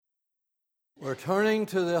We're turning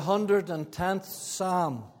to the 110th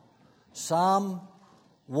Psalm, Psalm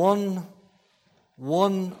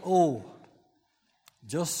 110.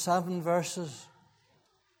 Just 7 verses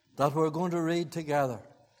that we're going to read together.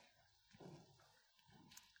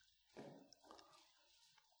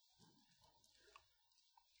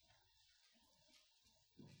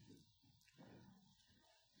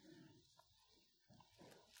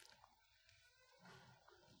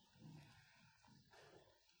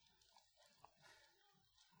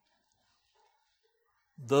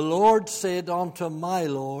 The Lord said unto my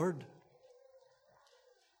Lord,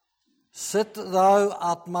 Sit thou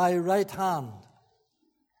at my right hand,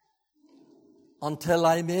 until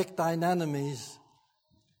I make thine enemies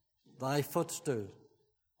thy footstool.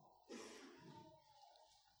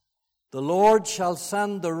 The Lord shall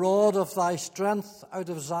send the rod of thy strength out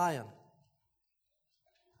of Zion.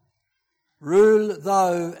 Rule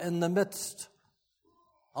thou in the midst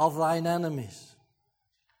of thine enemies.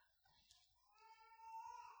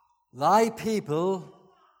 Thy people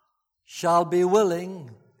shall be willing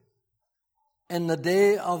in the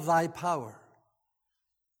day of thy power.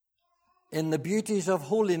 In the beauties of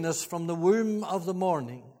holiness from the womb of the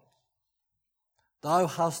morning, thou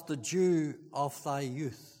hast the dew of thy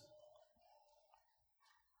youth.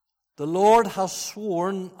 The Lord has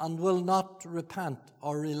sworn and will not repent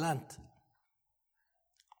or relent.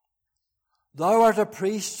 Thou art a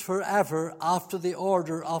priest forever after the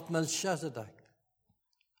order of Melchizedek.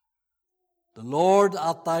 The Lord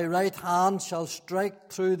at thy right hand shall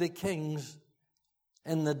strike through the kings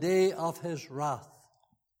in the day of his wrath.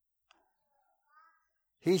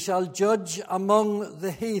 He shall judge among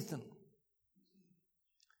the heathen.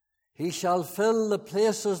 He shall fill the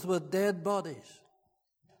places with dead bodies.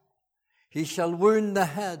 He shall wound the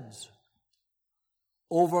heads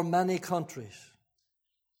over many countries.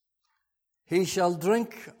 He shall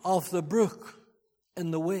drink of the brook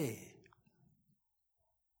in the way.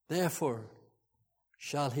 Therefore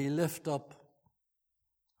shall he lift up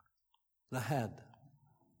the head.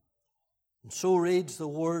 And so reads the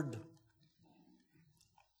word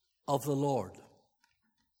of the Lord.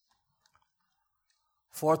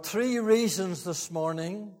 For 3 reasons this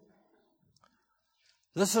morning,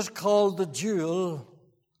 this is called the jewel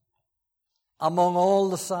among all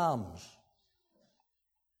the Psalms.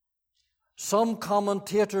 Some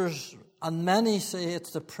commentators and many say it's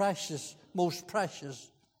the most precious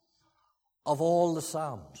of all the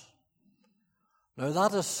Psalms. Now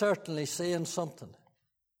that is certainly saying something.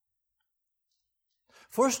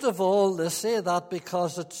 First of all, they say that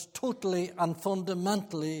because it's totally and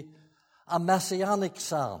fundamentally a messianic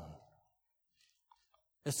psalm.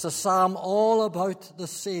 It's a psalm all about the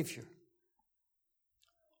Savior.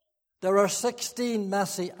 There are 16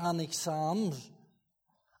 messianic psalms,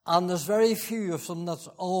 and there's very few of them that's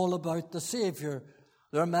all about the Savior.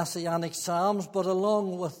 They're messianic psalms, but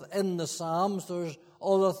along within the psalms, there's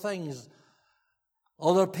other things.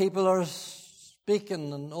 Other people are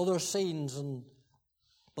speaking and other scenes.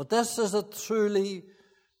 But this is a truly,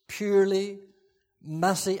 purely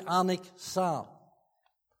messianic psalm.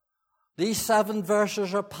 These 7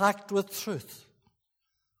 verses are packed with truth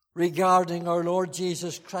regarding our Lord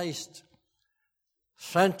Jesus Christ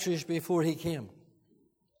centuries before he came.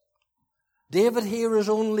 David here is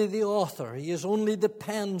only the author. He is only the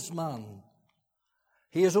pen's man.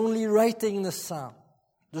 He is only writing the psalm.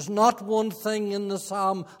 There's not one thing in the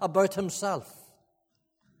psalm about himself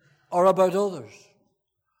or about others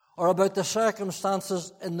or about the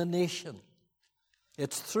circumstances in the nation.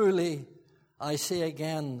 It's truly, I say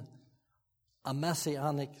again, a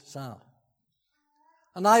messianic psalm.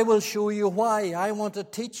 And I will show you why. I want to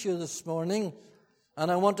teach you this morning,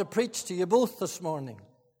 and I want to preach to you both this morning.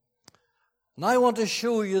 And I want to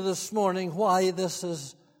show you this morning why this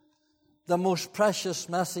is the most precious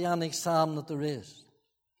messianic psalm that there is.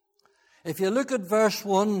 If you look at verse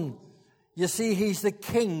 1, you see he's the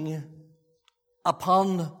king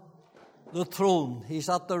upon the throne. He's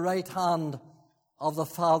at the right hand of the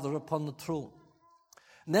Father upon the throne.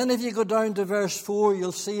 And then if you go down to verse 4,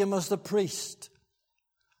 you'll see him as the priest,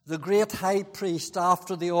 the great high priest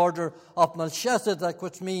after the order of Melchizedek,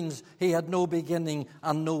 which means he had no beginning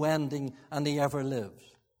and no ending, and he ever lives.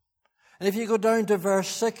 And if you go down to verse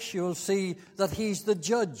 6, you'll see that he's the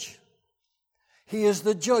judge. He is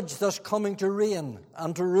the judge that's coming to reign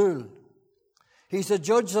and to rule. He's the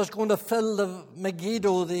judge that's going to fill the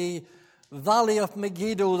Megiddo, the valley of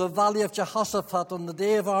Megiddo, the valley of Jehoshaphat on the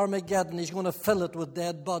day of Armageddon. He's going to fill it with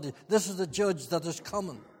dead bodies. This is the judge that is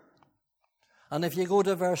coming. And if you go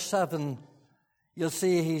to verse 7, you'll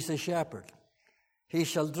see he's the shepherd. He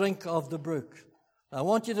shall drink of the brook. Now, I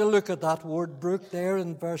want you to look at that word brook there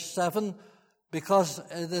in verse 7. because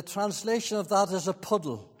the translation of that is a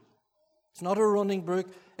puddle. It's not a running brook.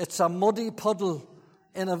 It's a muddy puddle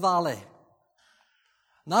in a valley.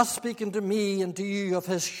 And that's speaking to me and to you of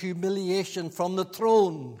his humiliation from the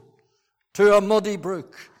throne to a muddy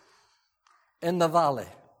brook in the valley.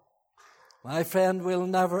 My friend, we'll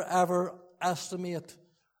never ever estimate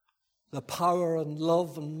the power and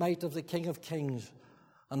love and might of the King of Kings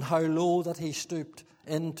and how low that he stooped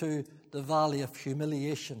into the valley of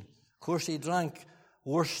humiliation. Of course, he drank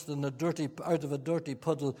worse than out of a dirty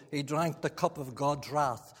puddle. He drank the cup of God's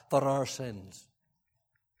wrath for our sins.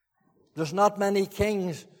 There's not many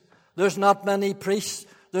kings, there's not many priests,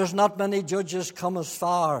 there's not many judges come as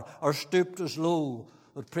far or stooped as low.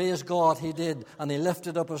 But praise God, he did, and he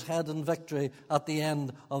lifted up his head in victory at the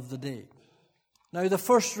end of the day. Now, the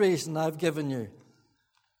first reason I've given you,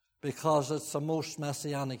 because it's the most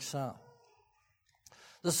messianic psalm.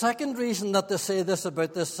 The second reason that they say this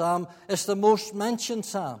about this psalm is the most mentioned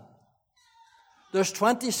psalm. There's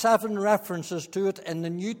 27 references to it in the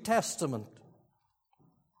New Testament.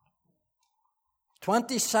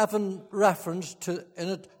 27 references in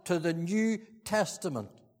it to the New Testament.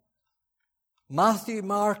 Matthew,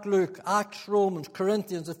 Mark, Luke, Acts, Romans,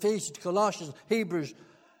 Corinthians, Ephesians, Colossians, Hebrews,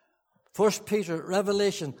 1 Peter,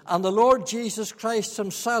 Revelation. And the Lord Jesus Christ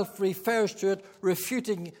himself refers to it,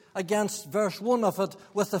 refuting against verse 1 of it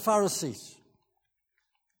with the Pharisees.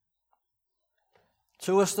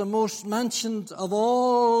 So it's the most mentioned of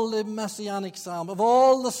all the messianic psalms. Of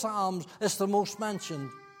all the psalms, it's the most mentioned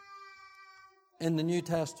in the New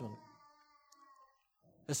Testament.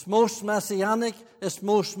 It's most messianic, it's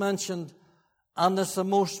most mentioned, and it's the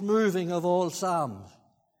most moving of all psalms.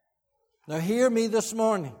 Now hear me this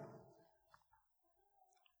morning.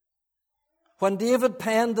 When David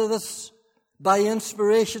penned this by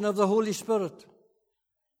inspiration of the Holy Spirit,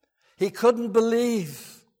 he couldn't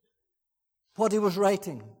believe what he was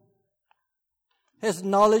writing. His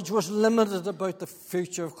knowledge was limited about the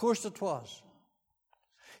future. Of course it was.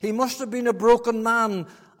 He must have been a broken man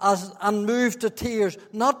and moved to tears,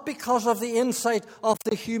 not because of the insight of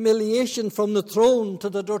the humiliation from the throne to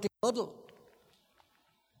the dirty puddle,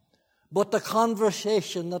 but the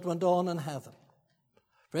conversation that went on in heaven.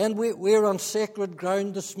 Friend, we're on sacred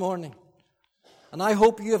ground this morning, and I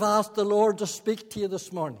hope you have asked the Lord to speak to you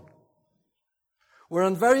this morning. We're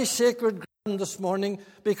on very sacred ground this morning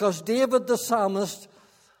because David the psalmist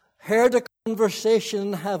heard a conversation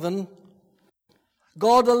in heaven.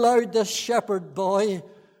 God allowed this shepherd boy,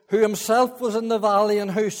 who himself was in the valley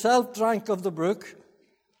and who himself drank of the brook,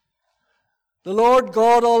 the Lord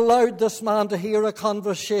God allowed this man to hear a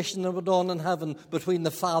conversation that went on in heaven between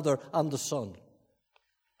the Father and the Son.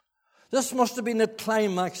 This must have been the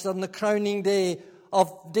climax and the crowning day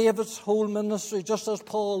of David's whole ministry, just as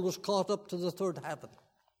Paul was caught up to the third heaven.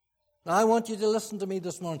 Now I want you to listen to me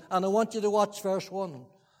this morning, and I want you to watch verse 1.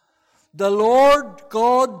 The Lord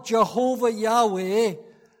God Jehovah Yahweh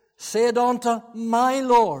said unto my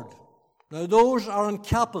Lord. Now those are in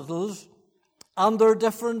capitals, and they're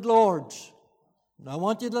different lords. Now I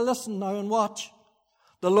want you to listen now and watch.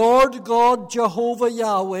 The Lord God Jehovah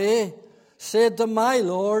Yahweh said to my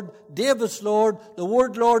Lord, David's Lord. The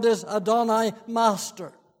word Lord is Adonai,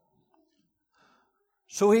 Master.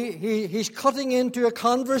 So he's cutting into a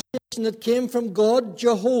conversation that came from God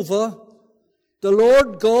Jehovah, the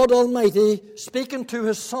Lord God Almighty, speaking to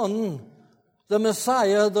his Son, the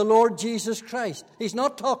Messiah, the Lord Jesus Christ. He's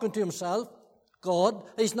not talking to himself, God.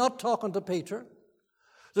 He's not talking to Peter.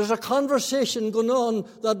 There's a conversation going on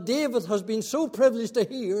that David has been so privileged to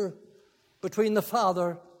hear between the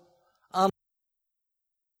Father and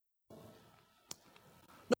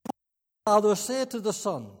the Father said to the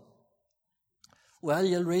Son, well,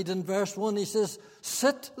 you'll read in verse 1, he says,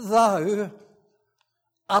 sit thou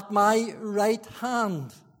at my right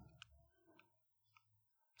hand.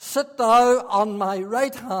 Sit thou on my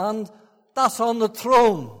right hand, that's on the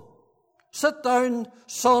throne. Sit down,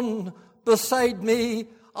 Son, beside me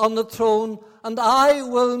on the throne, and I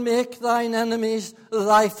will make thine enemies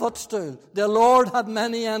thy footstool. The Lord had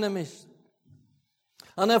many enemies.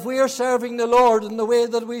 And if we are serving the Lord in the way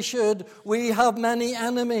that we should, we have many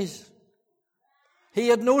enemies. He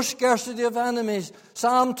had no scarcity of enemies.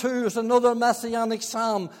 Psalm 2 is another messianic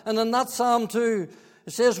psalm. And in that Psalm 2,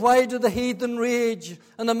 it says, why do the heathen rage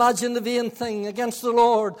and imagine the vain thing against the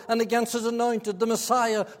Lord and against his anointed, the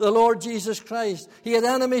Messiah, the Lord Jesus Christ? He had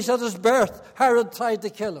enemies at his birth. Herod tried to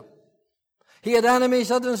kill him. He had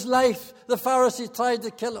enemies at his life. The Pharisees tried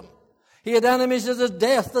to kill him. He had enemies at his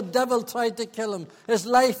death. The devil tried to kill him. His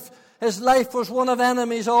life was one of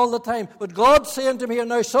enemies all the time. But God's saying to him here,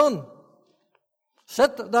 now, son,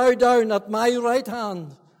 sit thou down at my right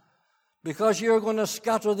hand, because you're going to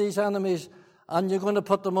scatter these enemies and you're going to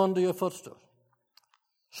put them under your footstool.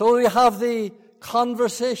 So we have the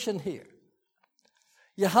conversation here.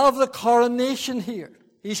 You have the coronation here.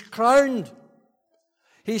 He's crowned.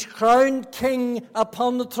 He's crowned king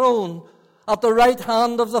upon the throne at the right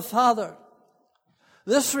hand of the Father.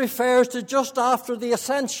 This refers to just after the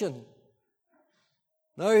ascension.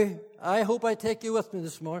 Now, I hope I take you with me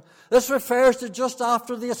this morning. This refers to just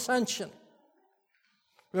after the ascension.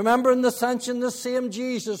 Remember, in the ascension, the same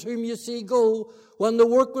Jesus whom you see go, when the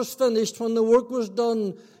work was finished, when the work was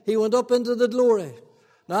done, he went up into the glory.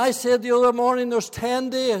 Now, I said the other morning, there's 10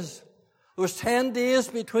 days. There was 10 days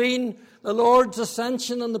between the Lord's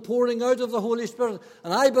ascension and the pouring out of the Holy Spirit.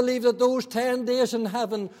 And I believe that those 10 days in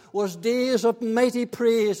heaven was days of mighty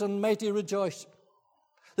praise and mighty rejoicing.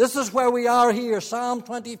 This is where we are here. Psalm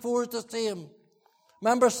 24 is the same.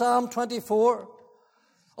 Remember Psalm 24?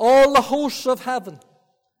 All the hosts of heaven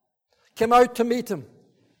came out to meet him.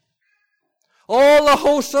 All the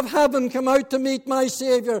hosts of heaven came out to meet my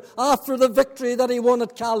Savior after the victory that he won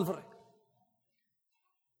at Calvary.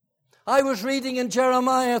 I was reading in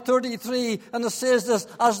Jeremiah 33, and it says this,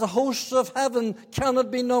 as the hosts of heaven cannot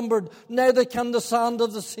be numbered, neither can the sand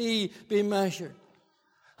of the sea be measured.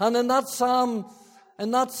 And in that Psalm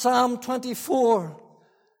 24,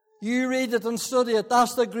 you read it and study it.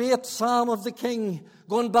 That's the great Psalm of the King,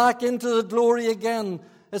 going back into the glory again.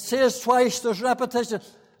 It says twice, there's repetition.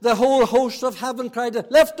 The whole host of heaven cried,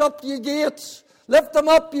 lift up ye gates, lift them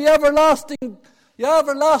up, ye everlasting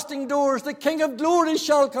doors. The King of glory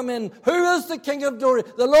shall come in. Who is the King of glory?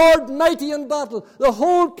 The Lord mighty in battle. The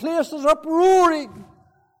whole place is uproaring.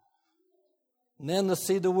 And then they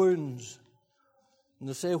see the wounds. And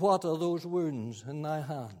they say, what are those wounds in thy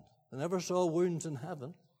hand? They never saw wounds in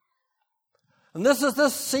heaven. And this is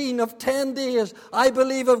this scene of 10 days, I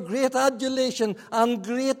believe, of great adulation and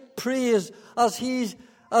great praise as he's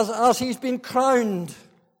been crowned.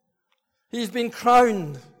 He's been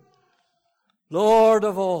crowned Lord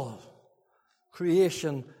of all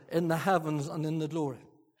creation in the heavens and in the glory.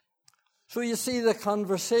 So you see the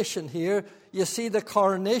conversation here, you see the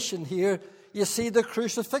coronation here, you see the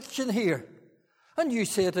crucifixion here. And you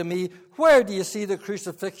say to me, where do you see the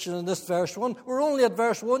crucifixion in this verse 1? We're only at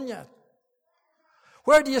verse 1 yet.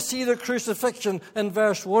 Where do you see the crucifixion in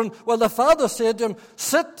verse 1? Well, the Father said to him,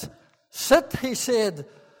 sit, he said,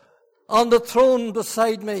 on the throne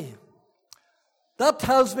beside me. That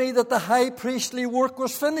tells me that the high priestly work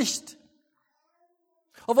was finished.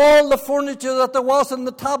 Of all the furniture that there was in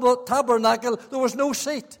the tabernacle, there was no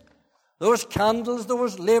seat. There was candles, there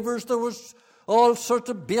was lavers, there was all sorts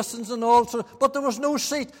of basins and all sorts, but there was no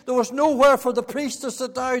seat. There was nowhere for the priest to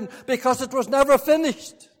sit down because it was never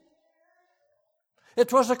finished.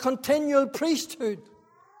 It was a continual priesthood.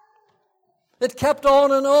 It kept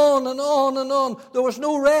on and on and on and on. There was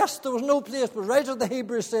no rest, there was no place. But right at the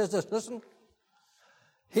Hebrews says this, listen.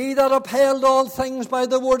 He that upheld all things by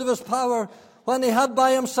the word of his power, when he had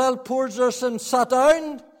by himself purged their sins, sat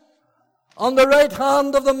down on the right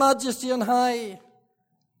hand of the majesty on high.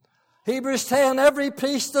 Hebrews 10, every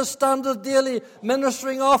priest that standeth daily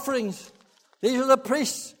ministering offerings. These are the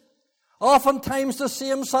priests. Oftentimes the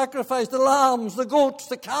same sacrifice, the lambs, the goats,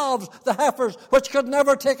 the calves, the heifers, which could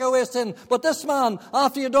never take away sin. But this man,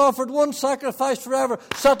 after he had offered one sacrifice forever,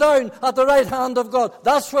 sat down at the right hand of God.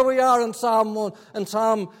 That's where we are in Psalm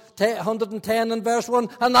 110 and verse 1.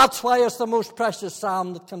 And that's why it's the most precious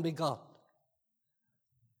psalm that can be got.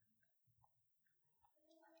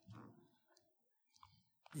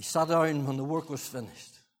 He sat down when the work was finished.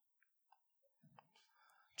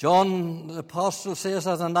 John the Apostle says,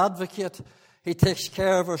 as an advocate, he takes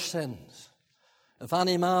care of our sins. If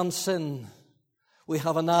any man sin, we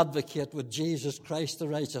have an advocate with Jesus Christ the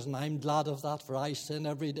righteous. And I'm glad of that, for I sin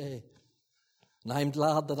every day. And I'm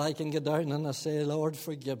glad that I can get down and I say, Lord,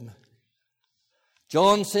 forgive me.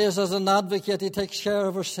 John says, as an advocate, he takes care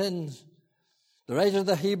of our sins. The writer of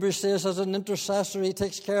the Hebrews says, as an intercessor, he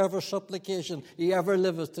takes care of our supplication. He ever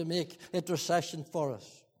liveth to make intercession for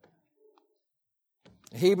us.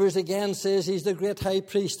 Hebrews again says he's the great high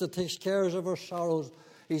priest that takes care of our sorrows.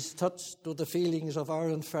 He's touched with the feelings of our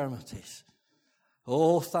infirmities.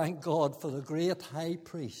 Oh, thank God for the great high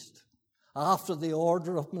priest, after the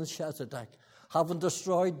order of Melchizedek, having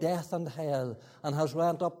destroyed death and hell, and has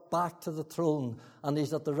went up back to the throne, and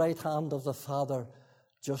he's at the right hand of the Father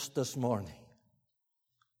just this morning.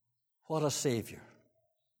 What a Savior.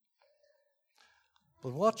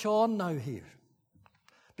 But watch on now here.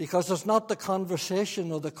 Because it's not the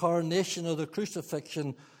conversation or the coronation or the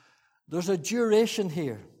crucifixion. There's a duration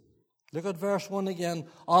here. Look at verse 1 again.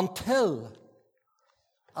 Until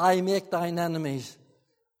I make thine enemies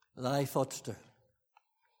thy footstool.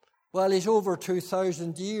 Well, he's over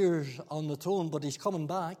 2,000 years on the throne, but he's coming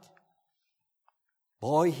back.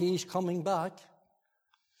 Boy, he's coming back.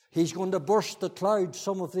 He's going to burst the clouds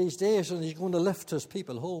some of these days, and he's going to lift his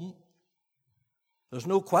people home. There's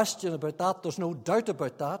no question about that. There's no doubt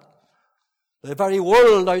about that. The very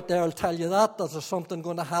world out there will tell you that there's something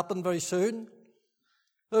going to happen very soon.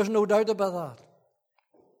 There's no doubt about that.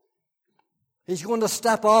 He's going to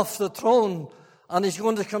step off the throne, and he's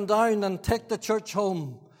going to come down and take the church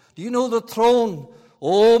home. Do you know the throne?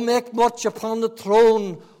 Oh, make much upon the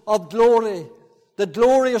throne of glory. The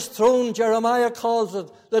glorious throne, Jeremiah calls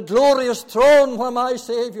it. The glorious throne where my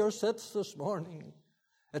Savior sits this morning.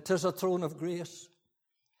 It is a throne of grace.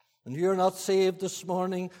 And you're not saved this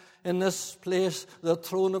morning in this place. The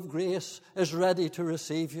throne of grace is ready to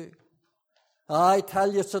receive you. I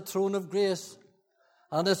tell you, it's a throne of grace.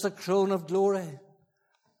 And it's a throne of glory.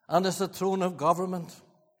 And it's a throne of government.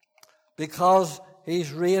 Because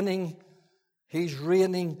He's reigning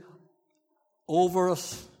over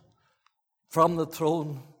us from the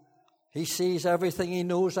throne. He sees everything. He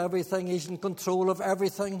knows everything. He's in control of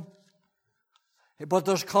everything. But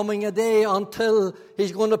there's coming a day until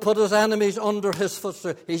He's going to put His enemies under His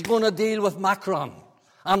footstool. He's going to deal with Macron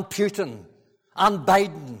and Putin and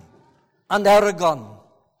Biden and Aragon.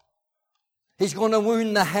 He's going to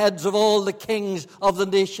wound the heads of all the kings of the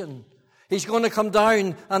nation. He's going to come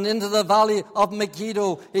down and into the valley of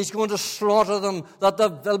Megiddo. He's going to slaughter them, that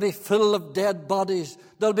they'll be full of dead bodies.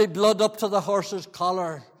 There'll be blood up to the horse's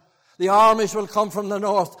collar. The armies will come from the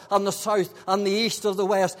north and the south and the east of the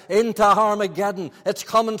west into Armageddon. It's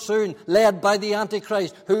coming soon, led by the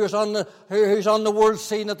Antichrist, who's on the world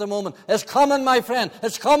scene at the moment. It's coming, my friend.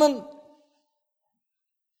 It's coming.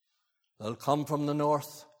 They'll come from the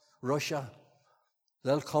north, Russia.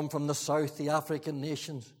 They'll come from the south, the African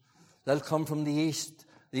nations. They'll come from the east,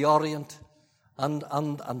 the Orient, and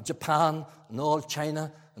Japan, and all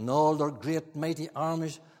China, and all their great mighty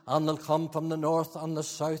armies. And they'll come from the north and the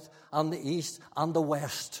south and the east and the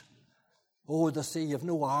west. Oh, to see you've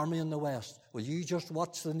no army in the west. Well, you just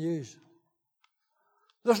watch the news.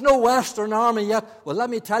 There's no Western army yet. Well, let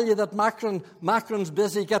me tell you that Macron's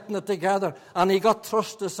busy getting it together. And he got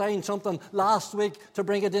thrust to sign something last week to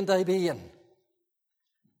bring it into being.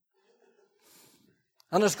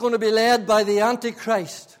 And it's going to be led by the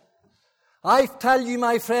Antichrist. I tell you,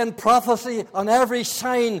 my friend, prophecy on every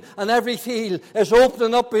sign and every field is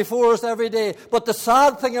opening up before us every day. But the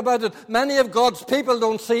sad thing about it, many of God's people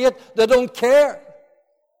don't see it. They don't care.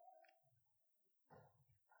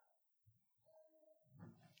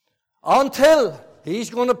 Until He's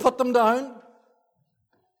going to put them down.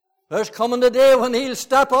 There's coming a day when He'll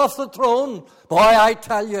step off the throne. Boy, I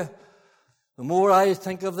tell you, the more I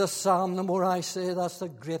think of this psalm, the more I say that's the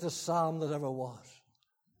greatest psalm that ever was.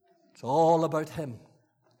 It's all about Him.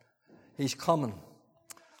 He's coming.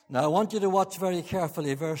 Now I want you to watch very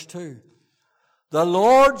carefully verse 2. The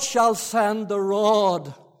Lord shall send the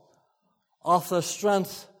rod of the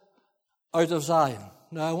strength out of Zion.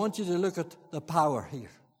 Now I want you to look at the power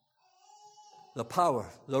here. The power,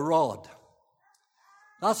 the rod.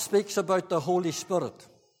 That speaks about the Holy Spirit.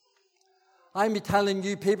 I'm telling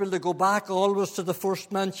you people to go back always to the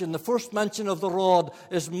first mention. The first mention of the rod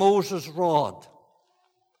is Moses' rod.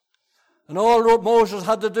 And all Moses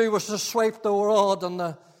had to do was to swipe the rod and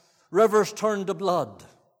the rivers turned to blood.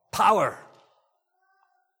 Power.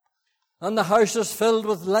 And the houses filled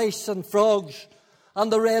with lice and frogs.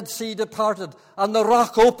 And the Red Sea departed. And the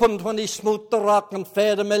rock opened when He smote the rock and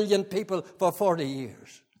fed 1 million people for 40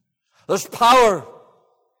 years. There's power.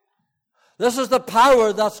 This is the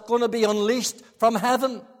power that's going to be unleashed from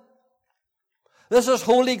heaven. This is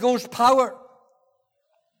Holy Ghost power.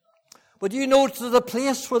 But you know, to the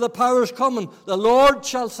place where the power is coming, the Lord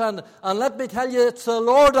shall send it. And let me tell you, it's the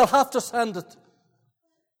Lord that'll have to send it.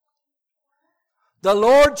 The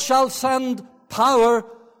Lord shall send power.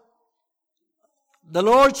 The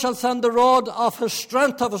Lord shall send the rod of His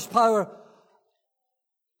strength, of His power,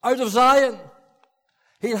 out of Zion.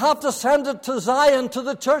 He'll have to send it to Zion, to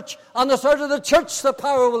the church. And it's out of the church the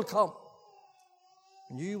power will come.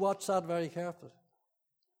 And you watch that very carefully.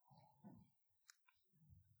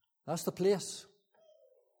 That's the place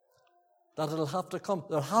that it'll have to come.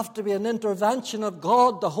 There'll have to be an intervention of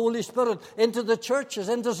God, the Holy Spirit, into the churches,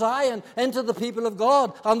 into Zion, into the people of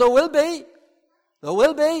God. And there will be. There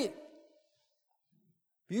will be.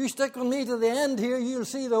 If you stick with me to the end here, you'll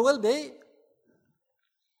see there will be.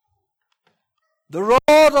 The rod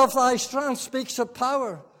of thy strength speaks of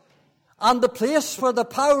power. And the place where the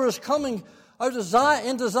power is coming out of Zion,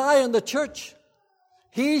 into Zion, the church,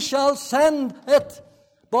 He shall send it.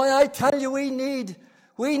 Boy, I tell you, we need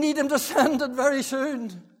We need him to send it very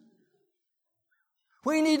soon.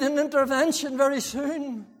 We need an intervention very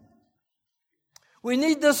soon. We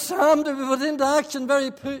need this psalm to be put into action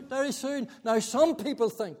very soon. Now, some people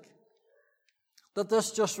think that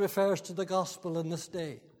this just refers to the gospel in this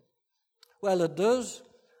day. Well, it does,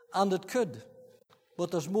 and it could.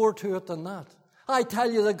 But there's more to it than that. I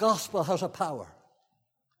tell you, the gospel has a power.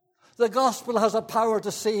 The gospel has a power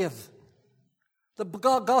to save. The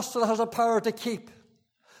gospel has a power to keep.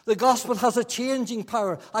 The gospel has a changing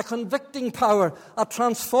power, a convicting power, a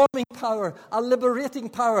transforming power, a liberating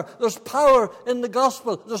power. There's power in the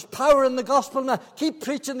gospel. There's power in the gospel now. Keep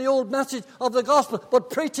preaching the old message of the gospel, but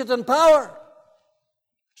preach it in power.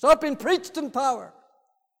 It's not been preached in power.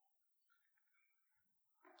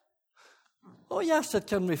 Oh, yes, it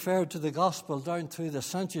can refer to the gospel down through the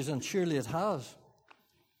centuries, and surely it has.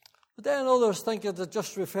 But then others think that it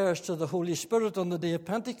just refers to the Holy Spirit on the day of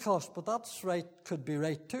Pentecost. But that's right, could be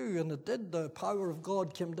right too. And it did. The power of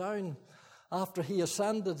God came down after he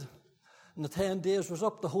ascended. And the 10 days was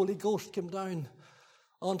up. The Holy Ghost came down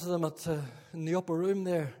onto them in the upper room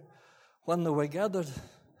there when they were gathered.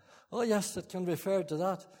 Oh, yes, it can refer to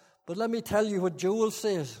that. But let me tell you what Joel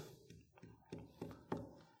says.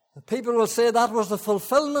 People will say that was the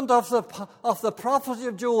fulfillment of the prophecy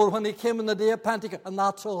of Joel when he came in the day of Pentecost. And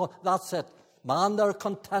that's all. That's it. Man, they're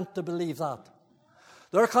content to believe that.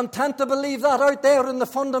 They're content to believe that out there in the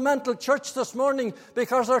fundamental church this morning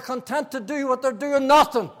because they're content to do what they're doing,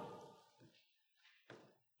 nothing.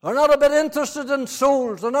 They're not a bit interested in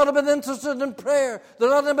souls. They're not a bit interested in prayer. They're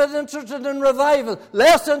not a bit interested in revival.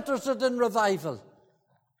 Less interested in revival.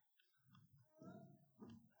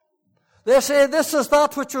 They say this is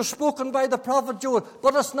that which was spoken by the prophet Joel,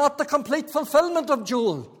 but it's not the complete fulfillment of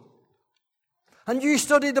Joel. And you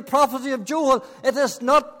study the prophecy of Joel, it is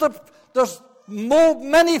not there's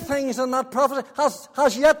many things in that prophecy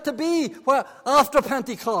has yet to be after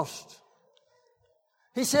Pentecost.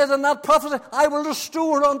 He said in that prophecy, I will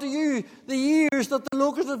restore unto you the years that the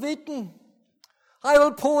locusts have eaten. I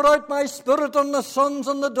will pour out my spirit on the sons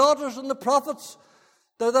and the daughters and the prophets.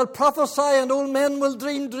 They'll prophesy and old men will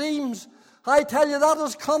dream dreams. I tell you, that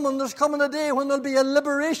is coming. There's coming a day when there'll be a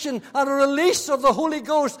liberation and a release of the Holy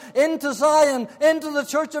Ghost into Zion, into the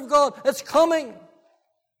church of God. It's coming.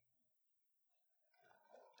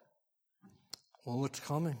 Oh, it's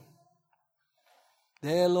coming.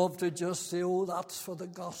 They love to just say, oh, that's for the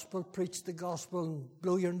gospel, preach the gospel and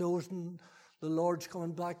blow your nose and the Lord's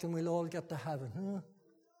coming back and we'll all get to heaven. Huh?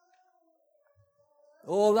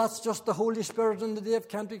 Oh, that's just the Holy Spirit in the day of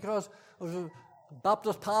Pentecost. A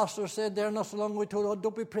Baptist pastor said there not so long ago, we told, oh,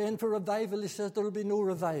 don't be praying for revival. He says there will be no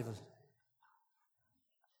revival.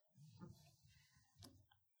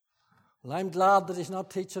 Well, I'm glad that he's not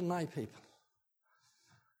teaching my people.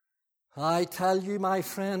 I tell you, my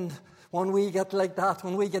friend, when we get like that,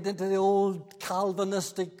 when we get into the old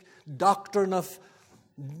Calvinistic doctrine of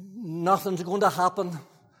nothing's going to happen,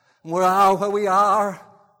 we are where we are,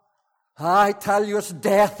 I tell you, it's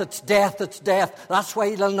death, it's death, it's death. That's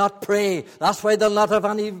why they'll not pray. That's why they'll not have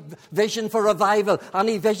any vision for revival,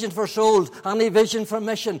 any vision for souls, any vision for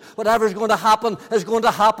mission. Whatever's going to happen is going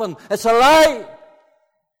to happen. It's a lie.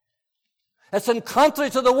 It's in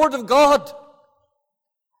contrary to the Word of God.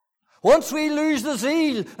 Once we lose the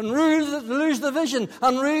zeal and lose the vision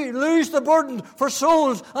and lose the burden for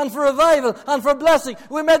souls and for revival and for blessing,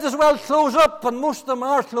 we might as well close up, and most of them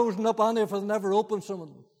are closing up anyway, if they'll never open some of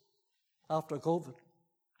them after COVID.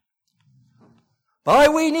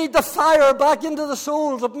 But we need the fire back into the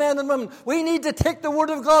souls of men and women. We need to take the Word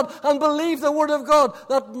of God and believe the Word of God,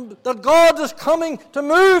 that God is coming to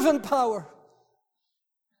move in power.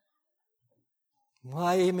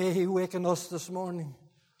 Why may He waken us this morning?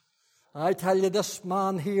 I tell you, this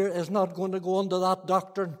man here is not going to go under that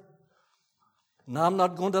doctrine. And I'm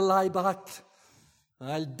not going to lie back.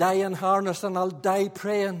 I'll die in harness and I'll die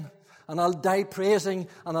praying. And I'll die praising,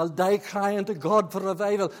 and I'll die crying to God for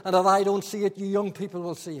revival. And if I don't see it, you young people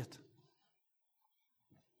will see it.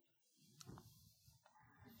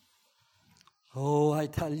 Oh, I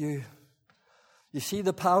tell you, you see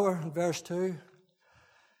the power in verse 2?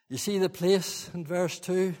 You see the place in verse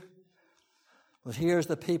 2? But here's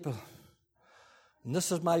the people. And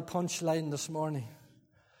this is my punchline this morning.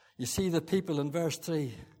 You see the people in verse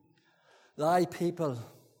 3. Thy people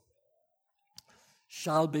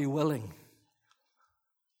shall be willing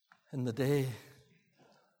in the day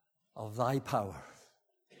of thy power.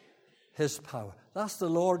 His power. That's the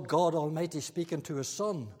Lord God Almighty speaking to His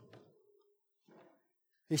Son.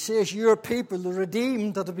 He says, your people, the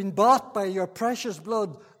redeemed that have been bought by your precious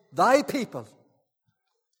blood, thy people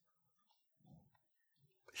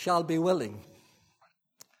shall be willing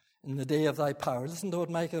in the day of thy power. Listen to what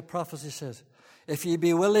Micah the prophecy says. If ye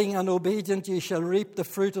be willing and obedient, ye shall reap the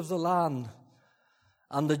fruit of the land,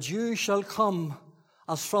 and the dew shall come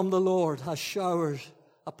as from the Lord, as showers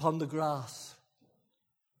upon the grass.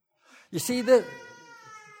 You see,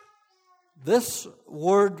 this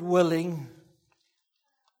word willing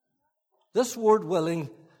is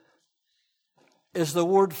the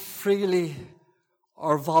word freely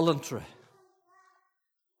or voluntary.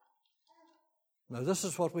 Now, this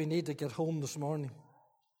is what we need to get home this morning.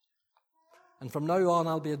 And from now on,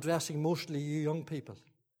 I'll be addressing mostly you young people.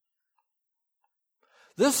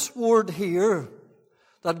 This word here,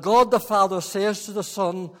 that God the Father says to the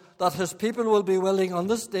Son that his people will be willing on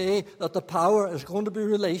this day that the power is going to be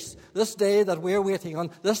released, this day that we're waiting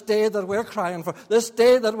on, this day that we're crying for, this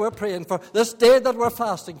day that we're praying for, this day that we're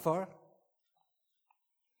fasting for.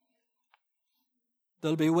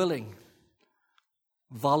 They'll be willing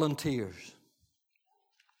volunteers.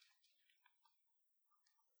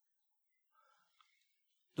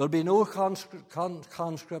 There'll be no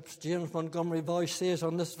conscripts. James Montgomery Boyce says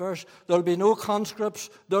on this verse, there'll be no conscripts,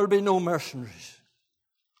 there'll be no mercenaries.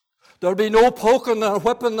 There'll be no poking or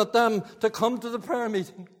whipping at them to come to the prayer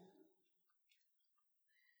meeting.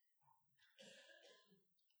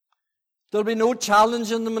 There'll be no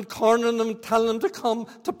challenging them and cornering them and telling them to come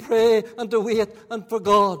to pray and to wait and for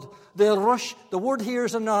God. They'll rush. The word here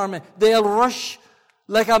is an army. They'll rush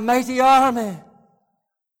like a mighty army.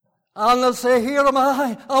 And they'll say, here am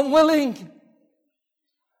I, I'm willing,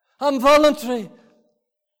 I'm voluntary,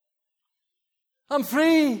 I'm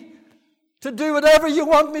free to do whatever you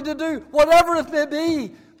want me to do, whatever it may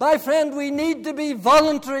be. My friend, we need to be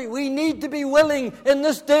voluntary, we need to be willing in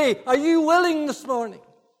this day. Are you willing this morning?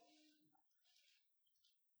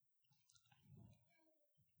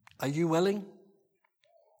 Are you willing?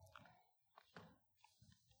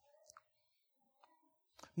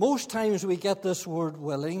 Most times we get this word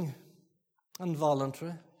willing and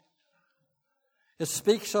voluntary. It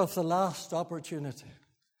speaks of the last opportunity.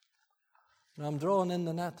 Now I'm drawing in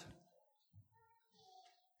the net.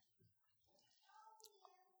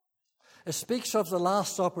 It speaks of the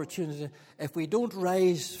last opportunity. If we don't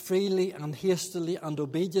rise freely and hastily and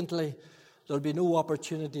obediently, there'll be no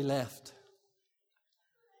opportunity left.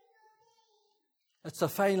 It's the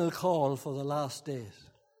final call for the last days.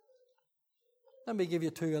 Let me give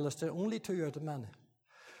you two illustrations, only two out of many.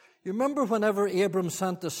 You remember whenever Abram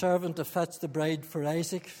sent the servant to fetch the bride for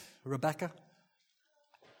Isaac, Rebekah?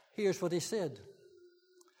 Here's what he said.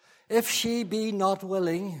 If she be not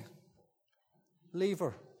willing, leave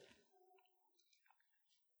her.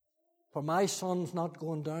 For my son's not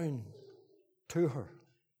going down to her.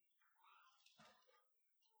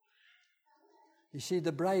 You see,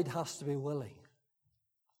 the bride has to be willing.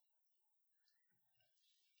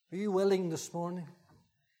 Are you willing this morning?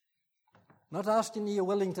 I'm not asking you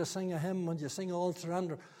willing to sing a hymn when you sing All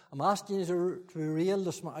Surrender. I'm asking you to be real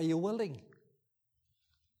this morning. Are you willing?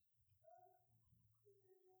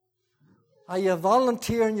 Are you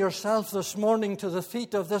volunteering yourself this morning to the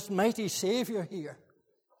feet of this mighty Savior here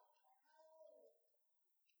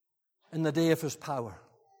in the day of his power?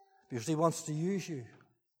 Because he wants to use you.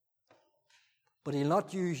 But he'll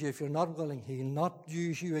not use you if you're not willing. He'll not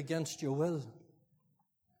use you against your will.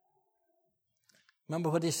 Remember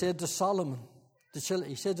what he said to Solomon.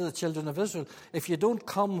 He said to the children of Israel, if you don't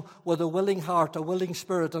come with a willing heart, a willing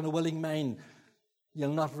spirit, and a willing mind,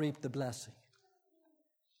 you'll not reap the blessing.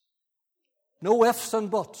 No ifs and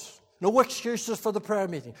buts. No excuses for the prayer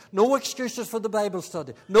meeting. No excuses for the Bible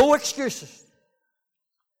study. No excuses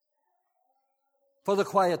for the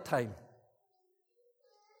quiet time.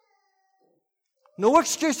 No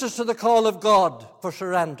excuses to the call of God for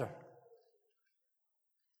surrender.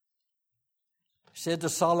 He said to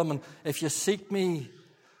Solomon, if you seek me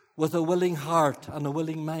with a willing heart and a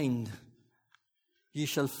willing mind, you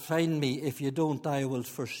shall find me. If you don't, I will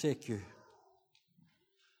forsake you.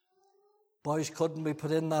 Boys, couldn't we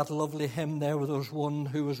put in that lovely hymn there where there was one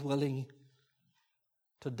who was willing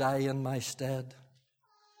to die in my stead?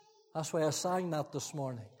 That's why I sang that this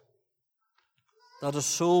morning. That a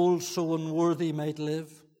soul so unworthy might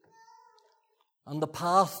live. And the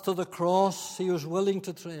path to the cross he was willing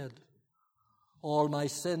to tread. All my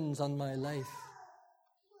sins and my life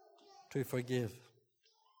to forgive.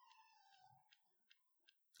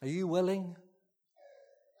 Are you willing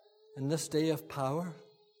in this day of power?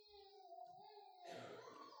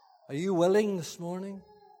 Are you willing this morning?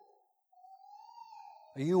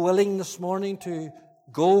 Are you willing this morning to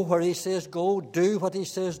go where he says go, do what he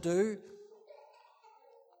says do?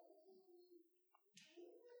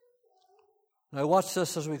 Now watch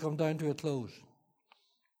this as we come down to a close.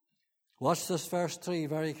 Watch this verse 3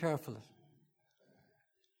 very carefully.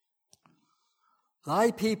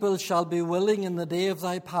 Thy people shall be willing in the day of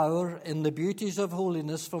thy power, in the beauties of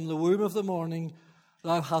holiness, from the womb of the morning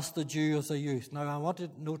thou hast the dew of the youth. Now I want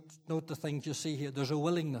to note the things you see here. There's a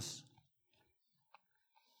willingness.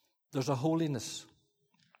 There's a holiness.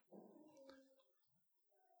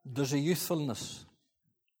 There's a youthfulness.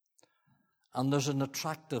 And there's an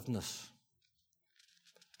attractiveness.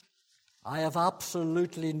 I have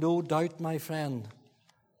absolutely no doubt, my friend,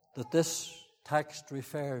 that this text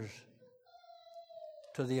refers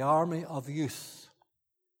to the army of youth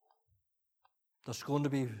that's going to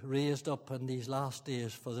be raised up in these last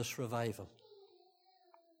days for this revival.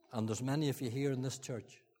 And there's many of you here in this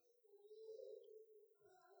church.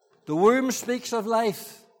 The womb speaks of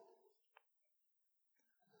life.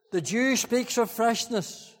 The dew speaks of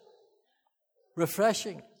freshness,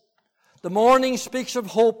 refreshing. The morning speaks of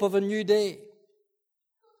hope of a new day.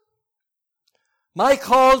 My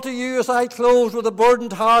call to you as I close with a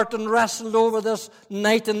burdened heart and wrestled over this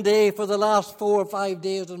night and day for the last 4 or 5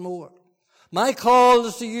 days and more. My call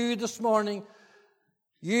is to you this morning,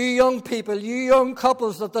 you young people, you young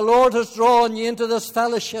couples that the Lord has drawn you into this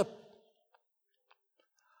fellowship.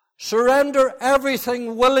 Surrender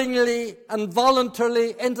everything willingly and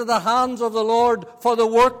voluntarily into the hands of the Lord for the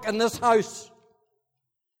work in this house.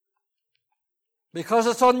 Because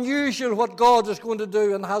it's unusual what God is going to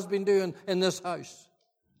do and has been doing in this house.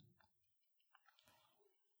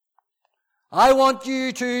 I want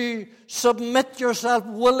you to submit yourself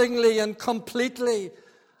willingly and completely,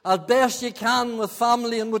 as best you can, with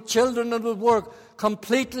family and with children and with work,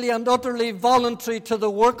 completely and utterly voluntary to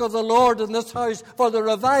the work of the Lord in this house for the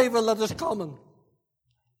revival that is coming.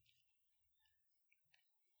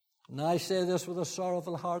 And I say this with a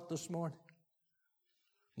sorrowful heart this morning.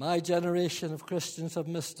 My generation of Christians have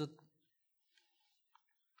missed it.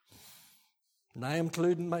 And I am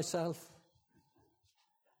including myself.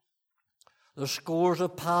 There's scores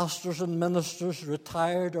of pastors and ministers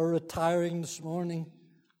retired or retiring this morning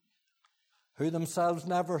who themselves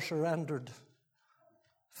never surrendered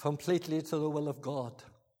completely to the will of God.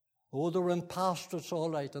 Oh, they were in pastorates all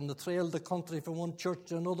right, and they trailed the country from one church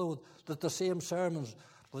to another with the same sermons.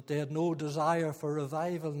 But they had no desire for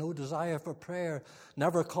revival, no desire for prayer,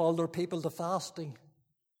 never called their people to fasting.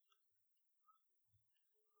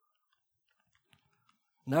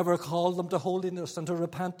 Never called them to holiness and to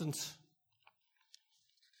repentance.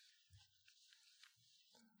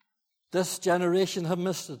 This generation have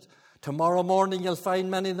missed it. Tomorrow morning you'll find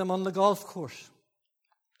many of them on the golf course,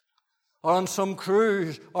 or on some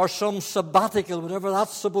cruise, or some sabbatical, whatever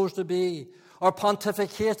that's supposed to be, or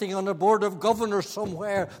pontificating on a board of governors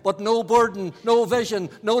somewhere, but no burden, no vision,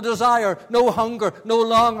 no desire, no hunger, no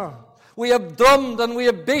longer. We have drummed and we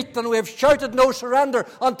have beat and we have shouted no surrender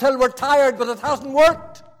until we're tired, but it hasn't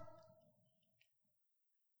worked.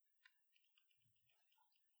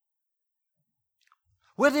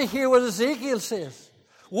 Will you hear what Ezekiel says?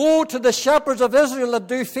 Woe to the shepherds of Israel that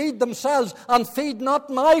do feed themselves and feed not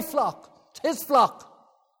my flock, his flock.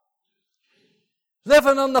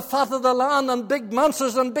 Living on the fat of the land and big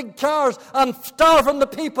mansions and big cars and starving the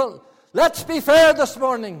people. Let's be fair this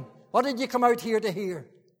morning. What did you come out here to hear?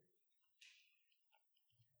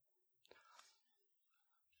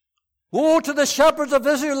 Woe to the shepherds of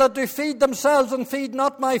Israel that do feed themselves and feed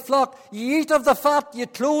not my flock. Ye eat of the fat, ye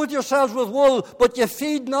clothe yourselves with wool, but ye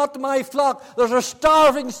feed not my flock. There's a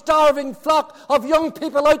starving flock of young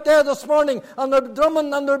people out there this morning, and they're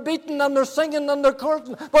drumming and they're beating and they're singing and they're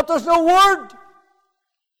cursing, but there's no word.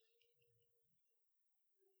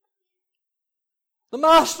 The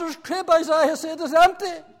master's crib, Isaiah said, is empty.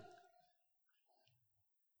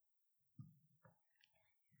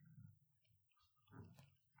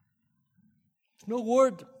 No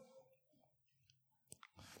word.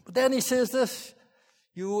 But then he says this,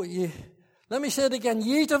 let me say it again,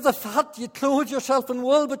 ye eat of the fat, ye clothe yourself in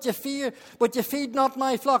wool, but ye feed not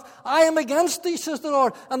my flock. I am against thee, says the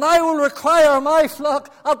Lord, and I will require my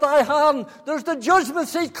flock at thy hand. There's the judgment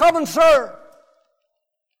seat coming, sir.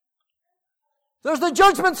 There's the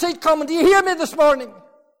judgment seat coming. Do you hear me this morning?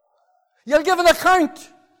 You'll give an account.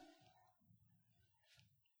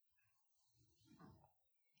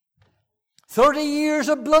 "30 years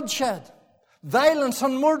of bloodshed, violence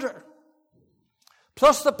and murder,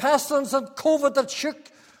 plus the pestilence and COVID that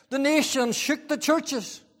shook the nation, shook the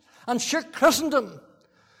churches, and shook Christendom,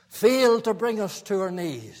 failed to bring us to our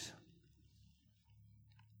knees.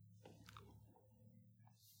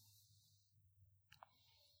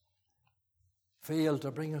 Failed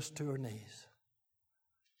to bring us to our knees.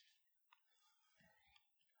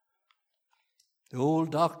 The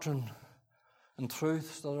old doctrine and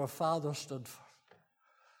truths that our fathers stood for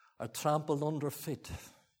are trampled under feet.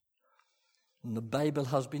 And the Bible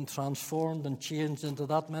has been transformed and changed into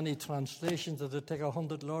that many translations that it take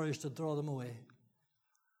 100 lawyers to draw them away.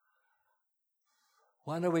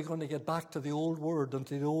 When are we going to get back to the old word and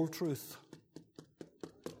to the old truth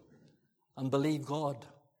and believe God?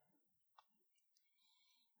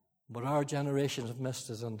 But our generation have missed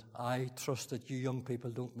it, and I trust that you young people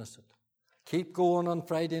don't miss it. Keep going on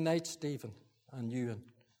Friday night, Stephen and Ewan.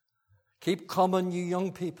 Keep coming, you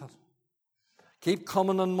young people. Keep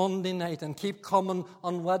coming on Monday night and keep coming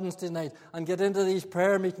on Wednesday night and get into these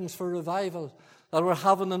prayer meetings for revival that we're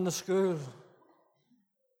having in the school.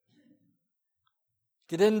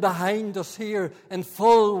 Get in behind us here in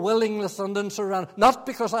full willingness and in surrender. Not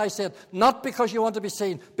because I said, not because you want to be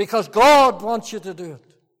seen, because God wants you to do it.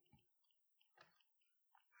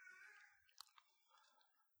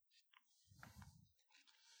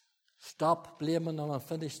 Stop blaming, and I'm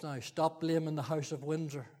finished now, stop blaming the House of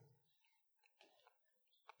Windsor.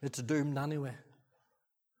 It's doomed anyway.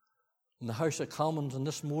 And the House of Commons, and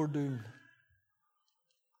this more doomed.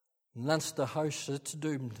 And Leinster House, it's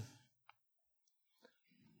doomed.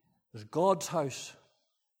 There's God's house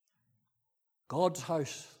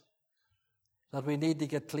that we need to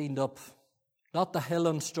get cleaned up. Not the hill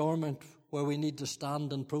in Stormont where we need to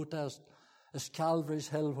stand and protest. It's Calvary's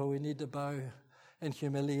hill where we need to bow in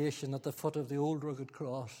humiliation at the foot of the old rugged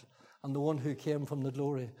cross and the one who came from the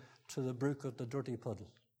glory to the brook of the dirty puddle.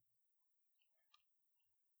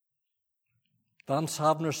 Vance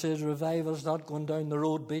Havner says revival's not going down the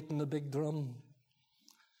road beating the big drum.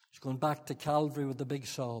 It's going back to Calvary with the big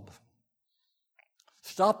sob.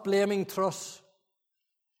 Stop blaming Truss.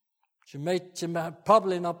 She might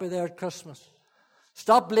probably not be there at Christmas.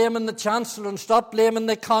 Stop blaming the Chancellor and stop blaming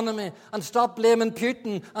the economy and stop blaming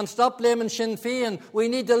Putin and stop blaming Sinn Féin. We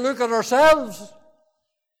need to look at ourselves.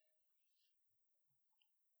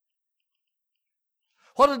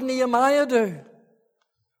 What did Nehemiah do?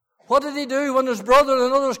 What did he do when his brother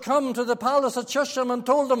and others come to the palace at Shushan and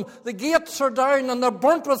told him the gates are down and they're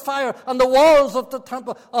burnt with fire and the walls of the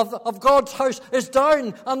temple of God's house is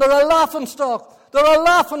down and they're a laughingstock. They're a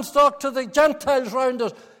laughingstock to the Gentiles round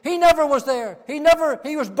us. He never was there. He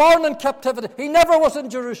was born in captivity. He never was in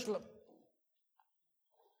Jerusalem.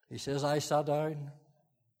 He says, I sat down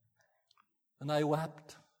and I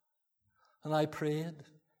wept and I prayed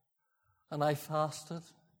and I fasted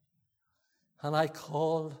and I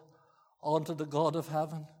called unto the God of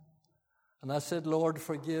heaven. And I said, Lord,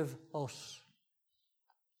 forgive us.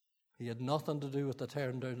 He had nothing to do with the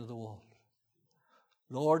tearing down of the wall.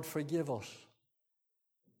 Lord, forgive us.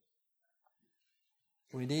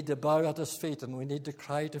 We need to bow at his feet and we need to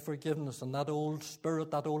cry to forgiveness. And that old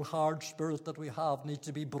spirit, that old hard spirit that we have needs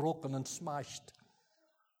to be broken and smashed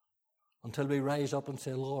until we rise up and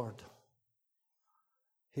say, Lord,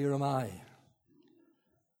 here am I.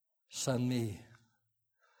 Send me.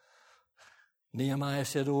 Nehemiah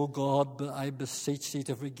said, O God, I beseech thee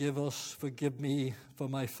to forgive us, forgive me, for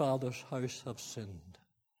my father's house have sinned.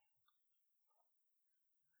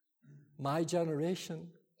 My generation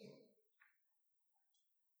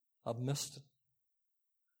have missed it.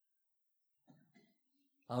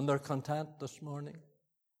 And they're content this morning.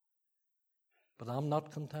 But I'm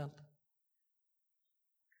not content.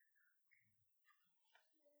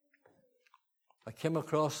 I came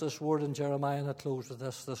across this word in Jeremiah, and I close with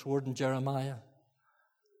this word in Jeremiah,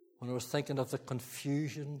 when I was thinking of the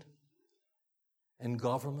confusion in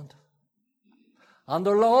government. And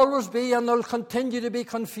there'll always be, and there'll continue to be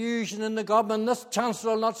confusion in the government. This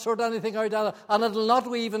chancellor will not sort anything out, and it'll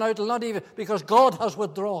not even out, it'll not even, because God has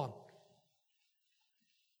withdrawn.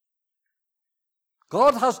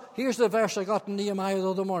 God has, here's the verse I got in Nehemiah the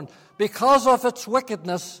other morning. Because of its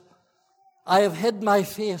wickedness, I have hid my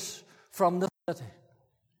face from the city.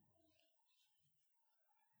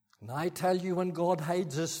 And I tell you, when God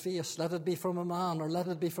hides his face, let it be from a man, or let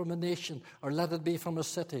it be from a nation, or let it be from a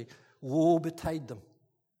city, woe betide them.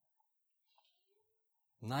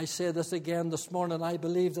 And I say this again this morning, I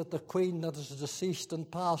believe that the Queen that is deceased and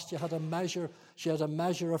passed, she had a measure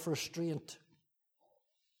of restraint.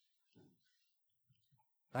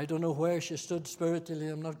 I don't know where she stood spiritually.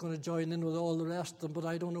 I'm not going to join in with all the rest of them, but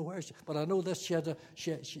I don't know where but I know this, she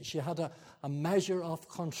had a measure of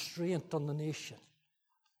constraint on the nation.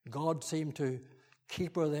 God seemed to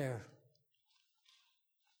keep her there.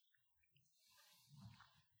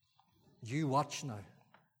 You watch now.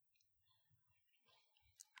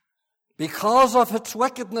 Because of its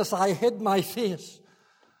wickedness, I hid my face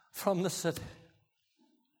from the city.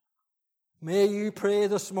 May you pray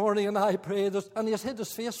this morning, and I pray this. And he has hid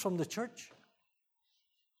his face from the church.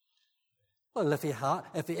 Well, if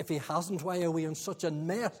he hasn't, why are we in such a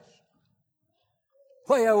mess?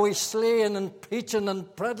 Why are we slaying and preaching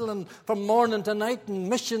and peddling from morning to night and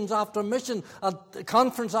missions after mission and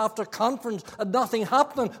conference after conference and nothing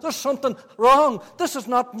happening? There's something wrong. This is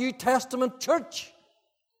not New Testament church.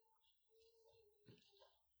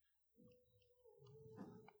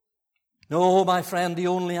 No, my friend, the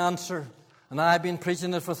only answer, and I've been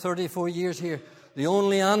preaching it for 34 years here, the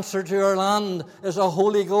only answer to our land is a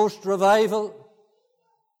Holy Ghost revival.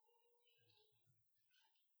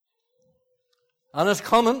 And it's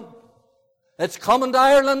coming. It's coming to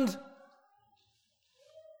Ireland.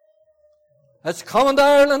 It's coming to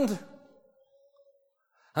Ireland.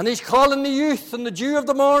 And he's calling the youth and the dew of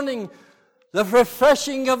the morning, the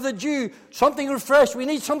refreshing of the dew. Something refreshed. We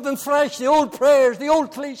need something fresh. The old prayers, the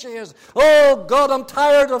old cliches. Oh, God, I'm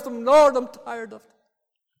tired of them. Lord, I'm tired of them.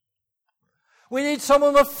 We need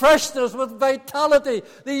someone with freshness, with vitality.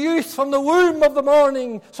 The youth from the womb of the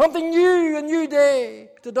morning. Something new, a new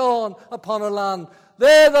day to dawn upon our land.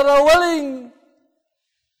 They that are willing.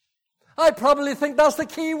 I probably think that's the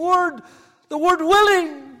key word. The word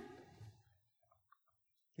willing.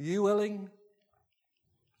 Are you willing?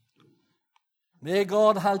 May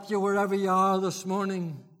God help you wherever you are this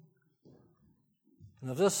morning.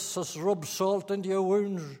 And if this has rubbed salt into your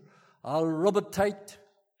wounds, I'll rub it tight.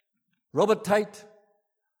 Rub it tight.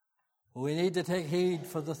 We need to take heed,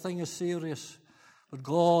 for the thing is serious. But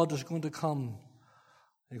God is going to come.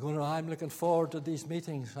 I'm looking forward to these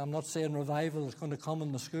meetings. I'm not saying revival is going to come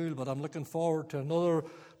in the school, but I'm looking forward to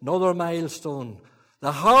another milestone.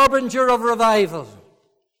 The harbinger of revival.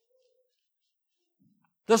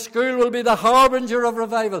 The school will be the harbinger of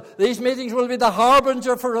revival. These meetings will be the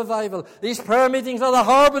harbinger for revival. These prayer meetings are the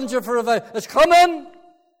harbinger for revival. It's coming!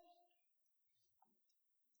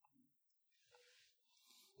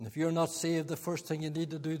 And if you're not saved, the first thing you need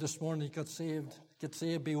to do this morning, get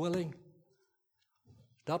saved, be willing.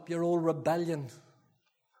 Stop your old rebellion.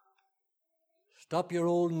 Stop your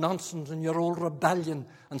old nonsense and your old rebellion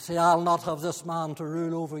and say, I'll not have this man to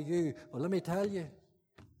rule over you. Well, let me tell you,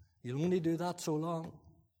 you'll only do that so long.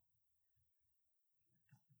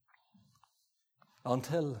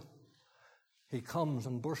 Until he comes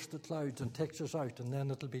and bursts the clouds and takes us out, and then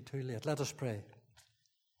it'll be too late. Let us pray.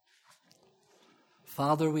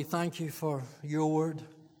 Father, we thank you for your word.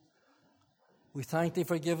 We thank thee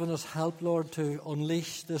for giving us help, Lord, to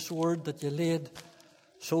unleash this word that you laid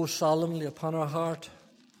so solemnly upon our heart.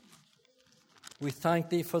 We thank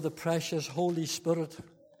thee for the precious Holy Spirit.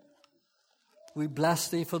 We bless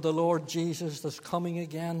thee for the Lord Jesus that's coming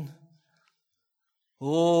again.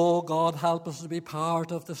 Oh, God, help us to be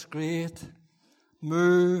part of this great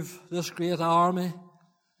move, this great army.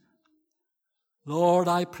 Lord,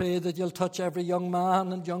 I pray that you'll touch every young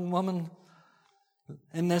man and young woman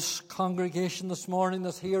in this congregation this morning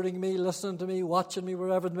that's hearing me, listening to me, watching me,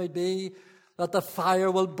 wherever it may be, that the fire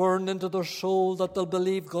will burn into their soul, that they'll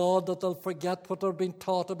believe God, that they'll forget what they're being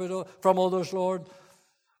taught about from others, Lord.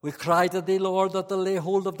 We cry to thee, Lord, that they'll lay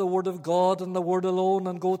hold of the word of God and the word alone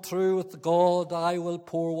and go through with God. I will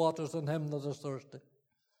pour waters on him that is thirsty.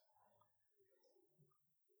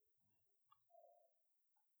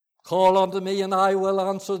 Call unto me, and I will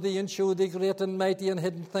answer thee and show thee great and mighty and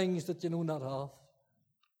hidden things that you know not of.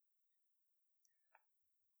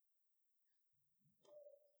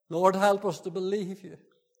 Lord, help us to believe you.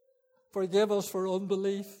 Forgive us for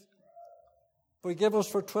unbelief. Forgive us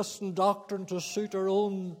for twisting doctrine to suit our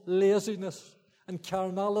own laziness and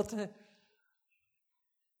carnality.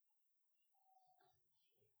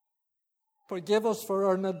 Forgive us for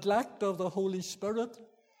our neglect of the Holy Spirit,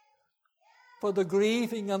 for the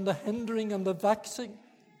grieving and the hindering and the vexing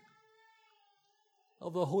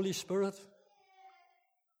of the Holy Spirit.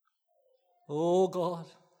 Oh God,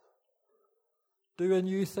 do a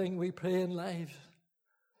new thing, we pray, in lives,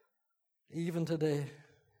 even today.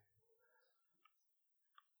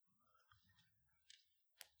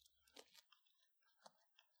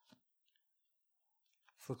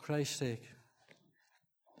 For Christ's sake,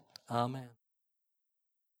 amen.